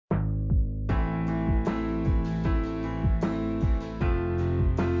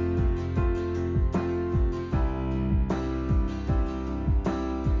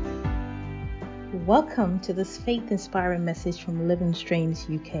Welcome to this faith-inspiring message from Living Streams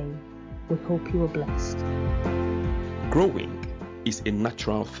UK. We hope you are blessed. Growing is a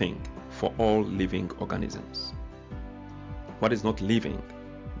natural thing for all living organisms. What is not living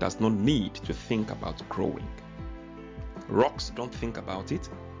does not need to think about growing. Rocks don't think about it,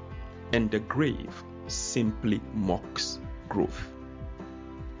 and the grave simply mocks growth.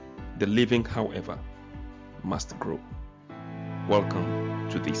 The living, however, must grow. Welcome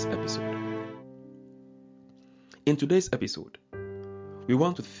to this episode. In today's episode, we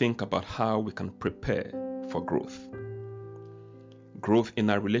want to think about how we can prepare for growth. Growth in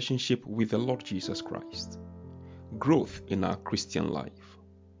our relationship with the Lord Jesus Christ. Growth in our Christian life.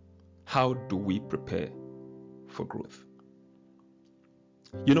 How do we prepare for growth?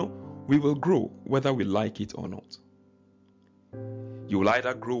 We will grow whether we like it or not. You will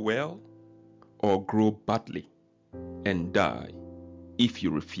either grow well or grow badly and die if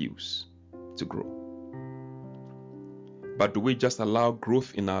you refuse to grow. But do we just allow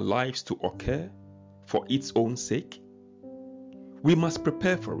growth in our lives to occur for its own sake? We must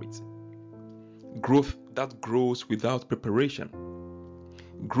prepare for it. Growth that grows without preparation.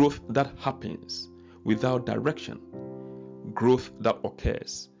 Growth that happens without direction. Growth that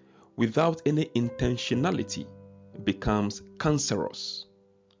occurs without any intentionality becomes cancerous,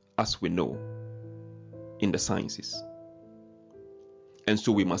 as we know in the sciences. And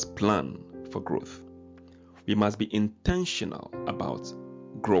so we must plan for growth. We must be intentional about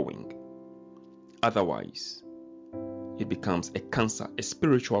growing. Otherwise, it becomes a cancer, a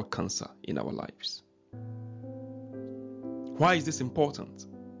spiritual cancer in our lives. Why is this important?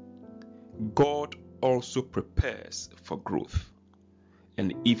 God also prepares for growth.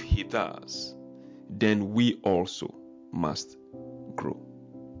 And if He does, then we also must grow.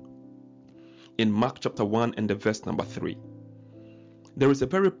 In Mark chapter 1 and the verse number 3, there is a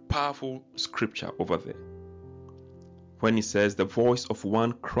very powerful scripture over there. When it says, the voice of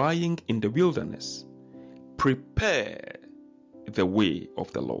one crying in the wilderness, prepare the way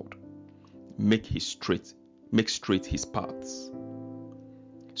of the Lord, make straight his paths.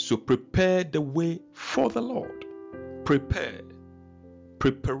 So prepare the way for the Lord.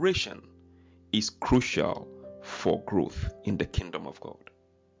 Preparation is crucial for growth in the kingdom of God.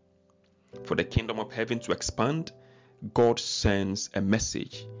 For the kingdom of heaven to expand, God sends a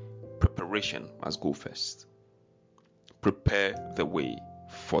message. Preparation must go first. Prepare the way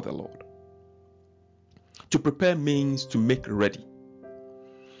for the Lord. To prepare means to make ready.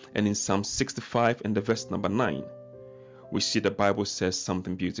 And in Psalm 65 and the verse number 9, we see the Bible says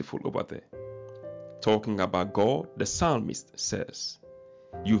something beautiful over there. Talking about God, the psalmist says,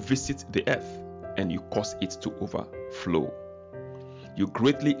 you visit the earth and you cause it to overflow. You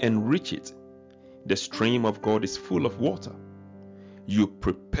greatly enrich it. The stream of God is full of water. You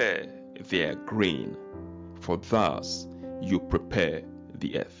prepare their grain, for thus you prepare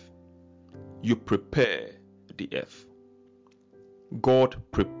the earth. You prepare the earth. God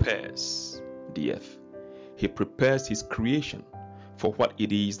prepares the earth. He prepares His creation for what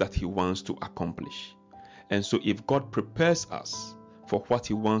it is that He wants to accomplish. And so if God prepares us for what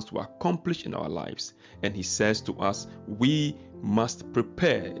He wants to accomplish in our lives, and He says to us, we must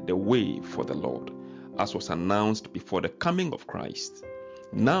prepare the way for the Lord, as was announced before the coming of Christ.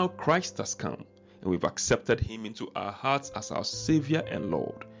 Now Christ has come, and we've accepted Him into our hearts as our Savior and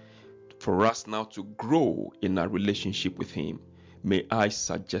Lord. For us now to grow in our relationship with Him, may I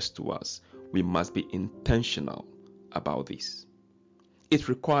suggest to us, we must be intentional about this. It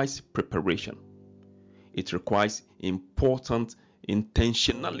requires preparation. It requires important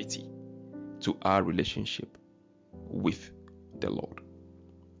intentionality to our relationship with the Lord.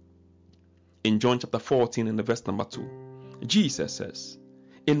 In John chapter 14 and the verse number 2, Jesus says,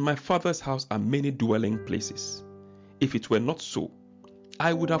 in my Father's house are many dwelling places. If it were not so,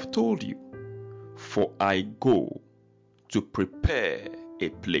 I would have told you, for I go to prepare a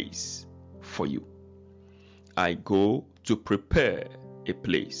place for you. I go to prepare a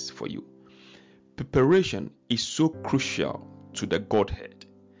place for you. Preparation is so crucial to the Godhead.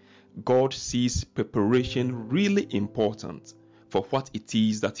 God sees preparation really important for what it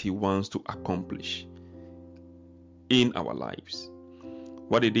is that He wants to accomplish in our lives.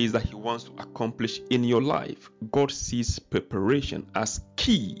 What it is that He wants to accomplish in your life, God sees preparation as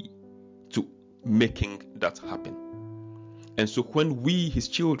key to making that happen. And so when we, His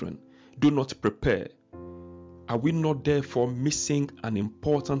children, do not prepare, are we not therefore missing an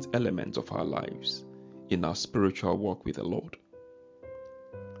important element of our lives in our spiritual walk with the Lord?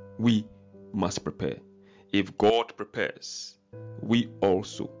 We must prepare. If God prepares, we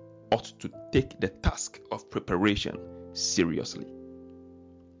also ought to take the task of preparation seriously.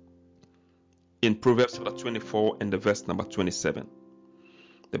 In Proverbs chapter 24 and the verse number 27,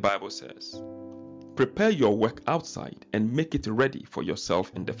 the Bible says, "Prepare your work outside and make it ready for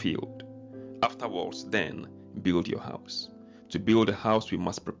yourself in the field. Afterwards, then, build your house." To build a house, we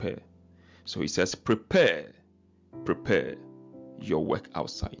must prepare. So he says, prepare your work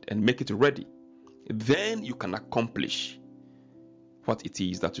outside and make it ready. Then you can accomplish what it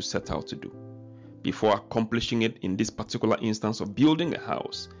is that you set out to do. Before accomplishing it, in this particular instance of building a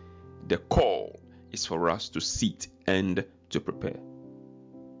house, the call is for us to sit and to prepare.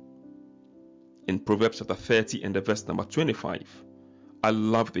 In Proverbs chapter 30 and the verse number 25, I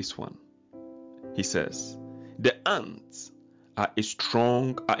love this one. He says, "The ants are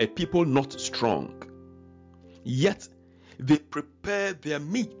a people not strong, yet they prepare their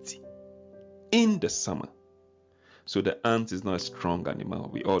meat in the summer." So the ant is not a strong animal.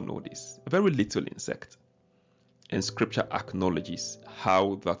 We all know this. A very little insect. And scripture acknowledges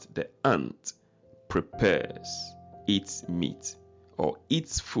how that the ant prepares its meat or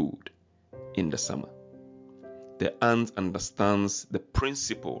its food in the summer. The ant understands the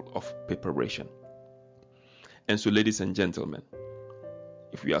principle of preparation. And so, ladies and gentlemen,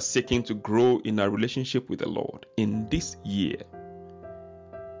 if we are seeking to grow in our relationship with the Lord in this year,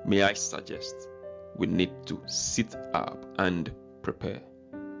 may I suggest we need to sit up and prepare.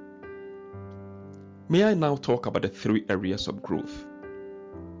 May I now talk about the 3 areas of growth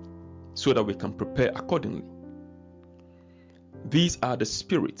so that we can prepare accordingly. These are the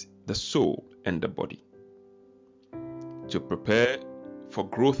spirit, the soul, and the body. To prepare for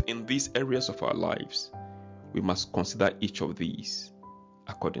growth in these areas of our lives, we must consider each of these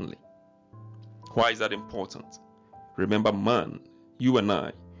accordingly. Why is that important? Remember, man, you and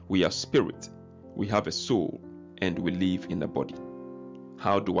I, we are spirit, we have a soul, and we live in a body.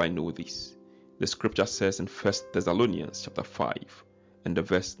 How do I know this? The scripture says in 1 Thessalonians chapter 5 and the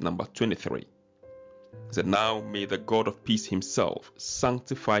verse number 23. It said, "Now may the God of peace himself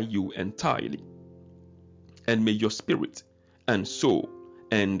sanctify you entirely, and may your spirit and soul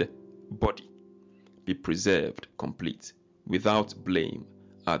and body be preserved complete, without blame,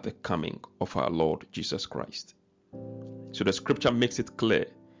 at the coming of our Lord Jesus Christ." So the scripture makes it clear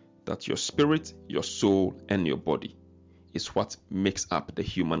that your spirit, your soul, and your body is what makes up the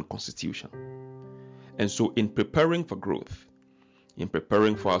human constitution. And so in preparing for growth, in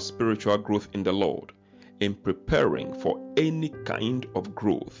preparing for our spiritual growth in the Lord, in preparing for any kind of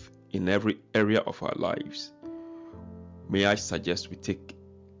growth in every area of our lives, may I suggest we take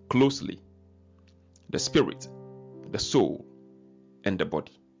closely the spirit, the soul, and the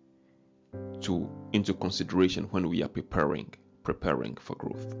body into consideration when we are preparing for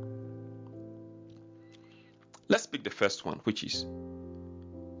growth. Let's pick the first one, which is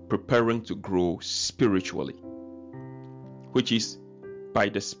preparing to grow spiritually, which is by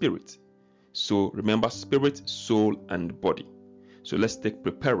the Spirit. So remember, spirit, soul, and body. So let's take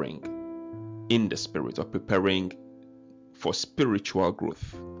preparing in the Spirit, or preparing for spiritual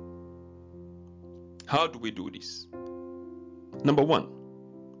growth. How do we do this? Number 1,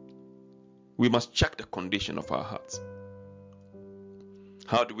 we must check the condition of our hearts.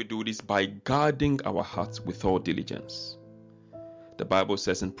 How do we do this? By guarding our hearts with all diligence. The Bible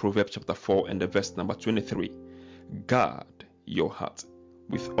says in Proverbs chapter 4 and the verse number 23, "Guard your heart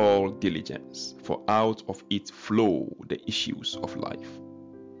with all diligence, for out of it flow the issues of life."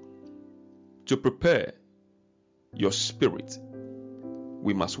 To prepare your spirit,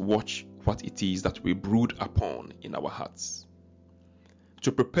 we must watch what it is that we brood upon in our hearts.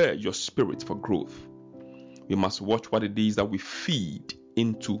 To prepare your spirit for growth, we must watch what it is that we feed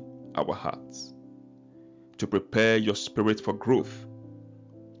into our hearts. To prepare your spirit for growth,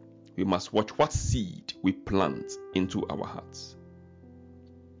 we must watch what seed we plant into our hearts.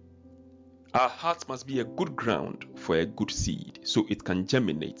 Our hearts must be a good ground for a good seed, so it can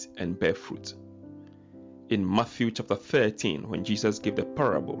germinate and bear fruit. In Matthew chapter 13, when Jesus gave the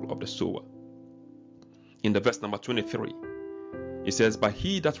parable of the sower, in the verse number 23, it says, "But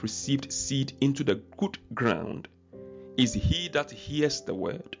he that received seed into the good ground is he that hears the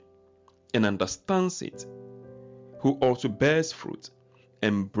word and understands it, who also bears fruit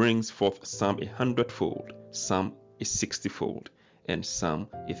and brings forth some 100-fold, some a 60-fold, and some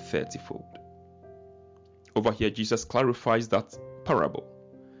a 30-fold." Over here, Jesus clarifies that parable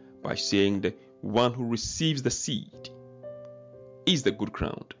by saying the one who receives the seed is the good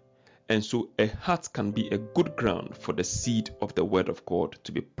ground. And so a heart can be a good ground for the seed of the word of God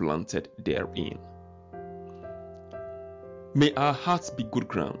to be planted therein. May our hearts be good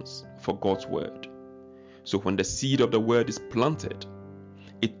grounds for God's word. So when the seed of the word is planted,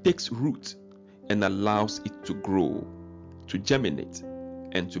 it takes root and allows it to grow, to germinate,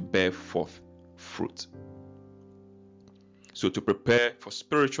 and to bear forth fruit. So to prepare for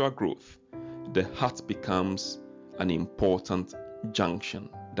spiritual growth, the heart becomes an important junction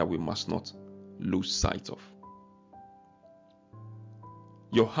that we must not lose sight of.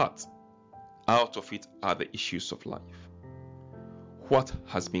 Your heart, out of it are the issues of life. What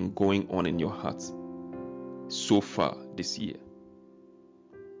has been going on in your heart so far this year?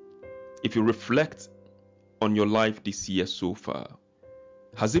 If you reflect on your life this year so far,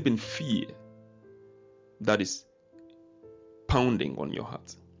 has it been fear that is pounding on your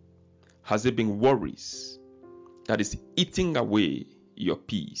heart? Has it been worries that is eating away your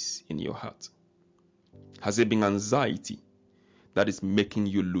peace in your heart? Has it been anxiety that is making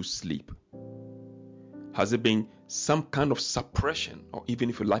you lose sleep? Has it been some kind of suppression, or even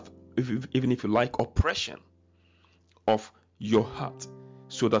if you like oppression of your heart,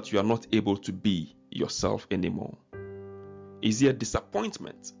 so that you are not able to be yourself anymore? Is there a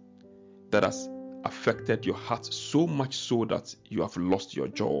disappointment that has affected your heart so much so that you have lost your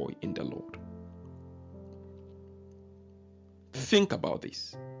joy in the Lord? Think about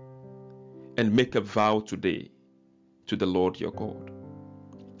this and make a vow today to the Lord your God.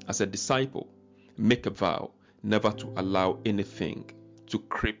 As a disciple, make a vow never to allow anything to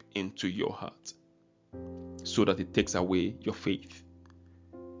creep into your heart so that it takes away your faith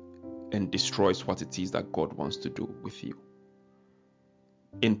and destroys what it is that God wants to do with you.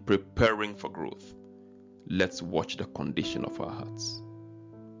 In preparing for growth, let's watch the condition of our hearts.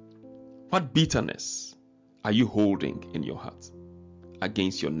 What bitterness are you holding in your heart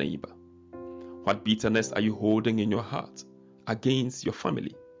against your neighbor? What bitterness are you holding in your heart against your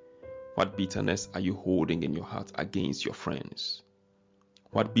family? What bitterness are you holding in your heart against your friends?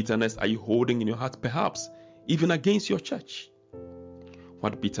 What bitterness are you holding in your heart, perhaps even against your church?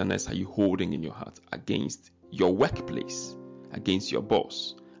 What bitterness are you holding in your heart against your workplace, against your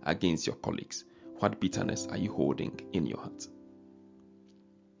boss, against your colleagues? What bitterness are you holding in your heart?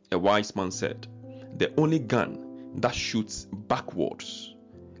 A wise man said, the only gun that shoots backwards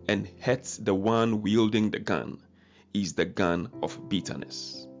and hurts the one wielding the gun is the gun of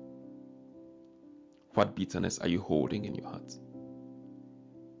bitterness. What bitterness are you holding in your heart?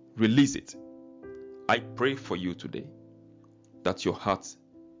 Release it. I pray for you today that your heart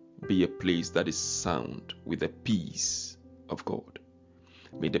be a place that is sound with the peace of God.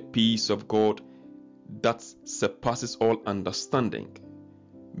 May the peace of God that surpasses all understanding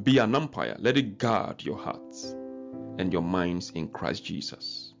be an umpire. Let it guard your hearts and your minds in Christ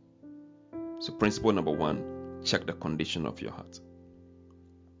Jesus. So principle number 1, check the condition of your heart.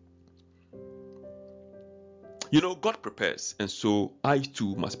 God prepares, and so I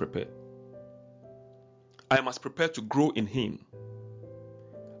too must prepare. I must prepare to grow in Him.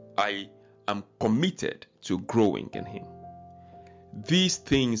 I am committed to growing in Him. These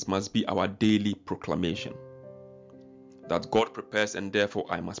things must be our daily proclamation. That God prepares, and therefore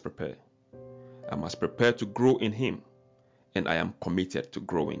I must prepare. I must prepare to grow in Him, and I am committed to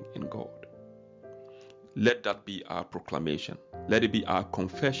growing in God. Let that be our proclamation. Let it be our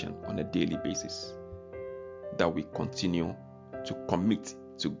confession on a daily basis, that we continue to commit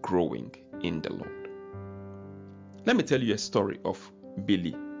to growing in the Lord. Let me tell you a story of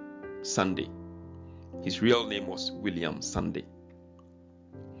Billy Sunday. His real name was William Sunday.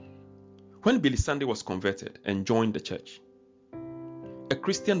 When Billy Sunday was converted and joined the church, a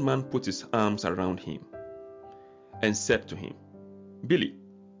Christian man put his arms around him and said to him, Billy,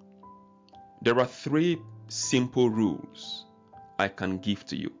 there are 3 simple rules I can give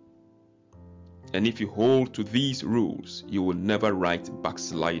to you. And if you hold to these rules, you will never write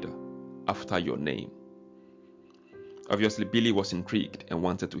backslider after your name. Obviously, Billy was intrigued and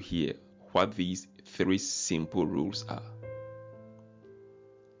wanted to hear what these 3 simple rules are.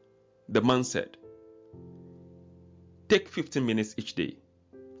 The man said, take 15 minutes each day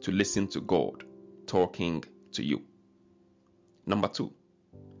to listen to God talking to you. Number 2,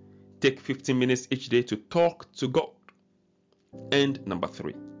 take 15 minutes each day to talk to God. And number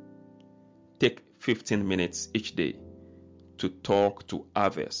 3, take 15 minutes each day to talk to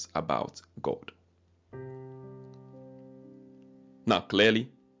others about God. Now, clearly,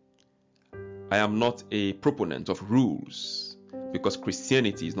 I am not a proponent of rules, because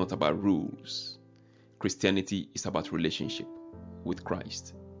Christianity is not about rules. Christianity is about relationship with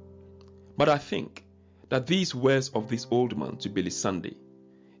Christ. But I think that these words of this old man to Billy Sunday,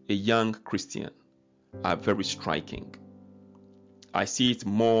 a young Christian, are very striking. I see it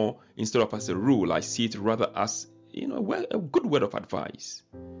more, instead of as a rule, I see it rather as a good word of advice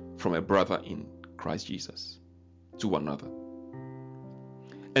from a brother in Christ Jesus to another.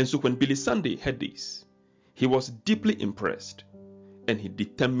 And so when Billy Sunday heard this, he was deeply impressed and he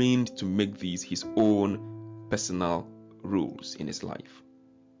determined to make these his own personal rules in his life.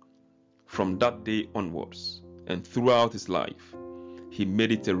 From that day onwards and throughout his life, he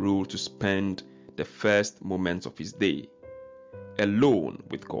made it a rule to spend the first moments of his day alone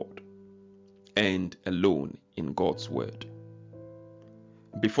with God and alone in God's word.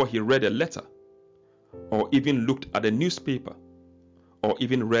 Before he read a letter, or even looked at a newspaper, or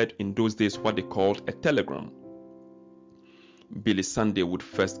even read in those days what they called a telegram, Billy Sunday would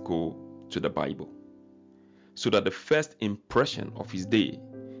first go to the Bible, so that the first impression of his day,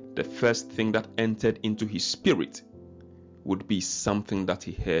 the first thing that entered into his spirit, would be something that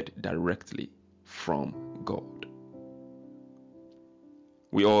he heard directly from God.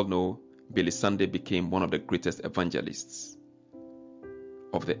 We all know Billy Sunday became one of the greatest evangelists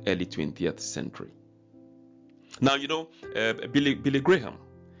of the early 20th century. Now, Billy Graham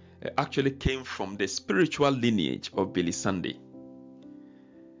actually came from the spiritual lineage of Billy Sunday.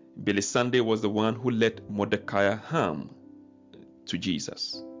 Billy Sunday was the one who led Mordecai Ham to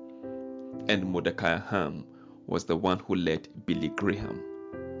Jesus, and Mordecai Ham was the one who led Billy Graham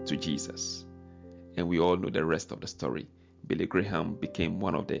to Jesus. And we all know the rest of the story. Billy Graham became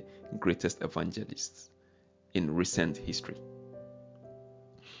one of the greatest evangelists in recent history.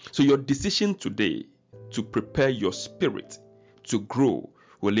 So your decision today to prepare your spirit to grow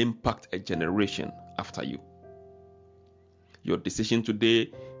will impact a generation after you. Your decision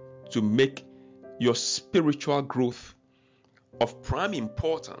today to make your spiritual growth of prime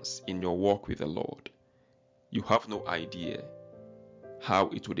importance in your walk with the Lord, you have no idea how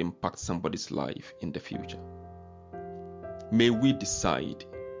it would impact somebody's life in the future. May we decide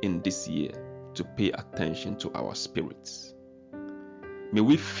in this year to pay attention to our spirits. May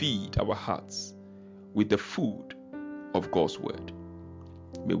we feed our hearts with the food of God's word.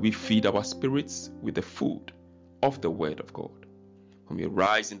 May we feed our spirits with the food of the word of God. When we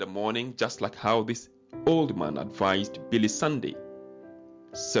rise in the morning, just like how this old man advised Billy Sunday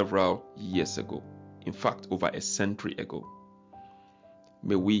several years ago, in fact over a century ago,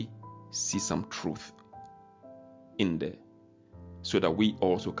 may we see some truth in there, so that we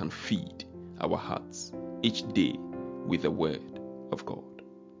also can feed our hearts each day with the word of God.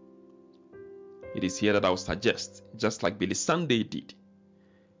 It is here that I would suggest, just like Billy Sunday did,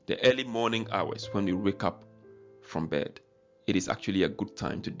 the early morning hours when we wake up from bed, it is actually a good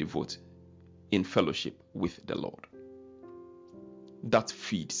time to devote in fellowship with the Lord. That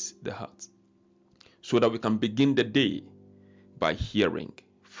feeds the heart, so that we can begin the day by hearing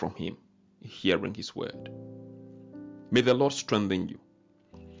from Him, hearing His word. May the Lord strengthen you.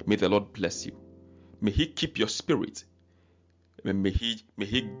 May the Lord bless you. May He keep your spirit. May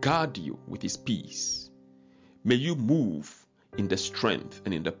He guard you with His peace. May you move in the strength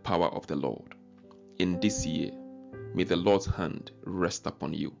and in the power of the Lord. In this year, may the Lord's hand rest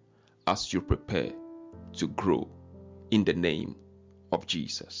upon you as you prepare to grow in the name of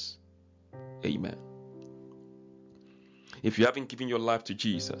Jesus. Amen. If you haven't given your life to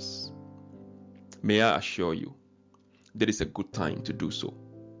Jesus, may I assure you, there is a good time to do so.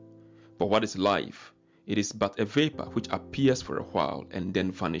 But what is life? It is but a vapor which appears for a while and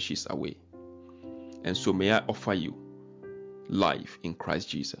then vanishes away. And so may I offer you life in Christ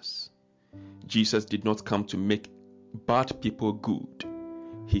Jesus. Jesus did not come to make bad people good.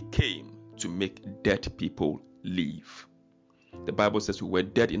 He came to make dead people live. The Bible says we were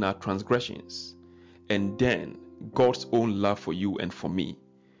dead in our transgressions, and then God's own love for you and for me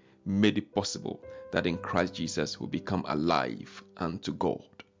made it possible that in Christ Jesus we become alive unto God.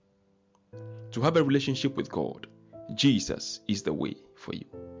 To have a relationship with God, Jesus is the way for you.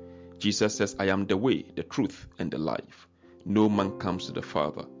 Jesus says, I am the way, the truth, and the life. No man comes to the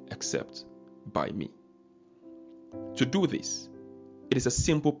Father except by me. To do this, it is a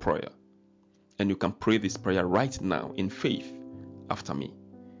simple prayer, and you can pray this prayer right now in faith after me,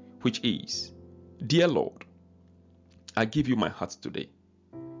 which is, Dear Lord, I give you my heart today.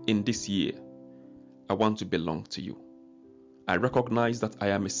 In this year, I want to belong to you. I recognize that I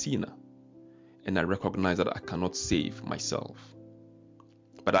am a sinner, and I recognize that I cannot save myself.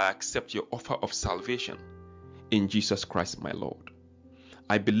 But I accept your offer of salvation in Jesus Christ my Lord.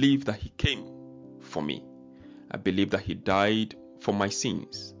 I believe that He came for me. I believe that He died for my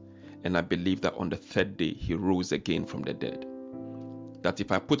sins, and I believe that on the third day He rose again from the dead. That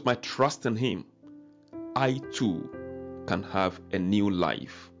if I put my trust in Him, I too can have a new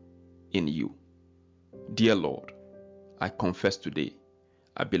life in you. Dear Lord, I confess today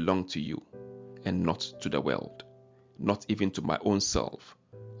I belong to you and not to the world, not even to my own self.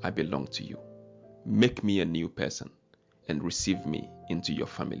 I belong to you. Make me a new person and receive me into your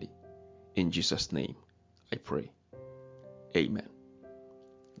family. In Jesus' name, I pray. Amen.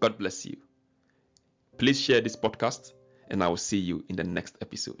 God bless you. Please share this podcast, and I will see you in the next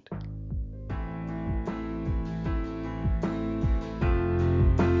episode.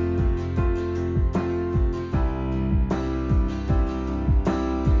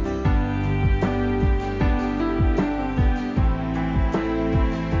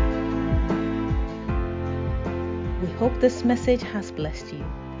 We hope this message has blessed you.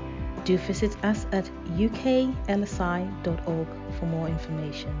 Do visit us at uklsi.org for more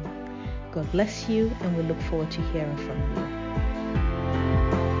information. God bless you, and we look forward to hearing from you.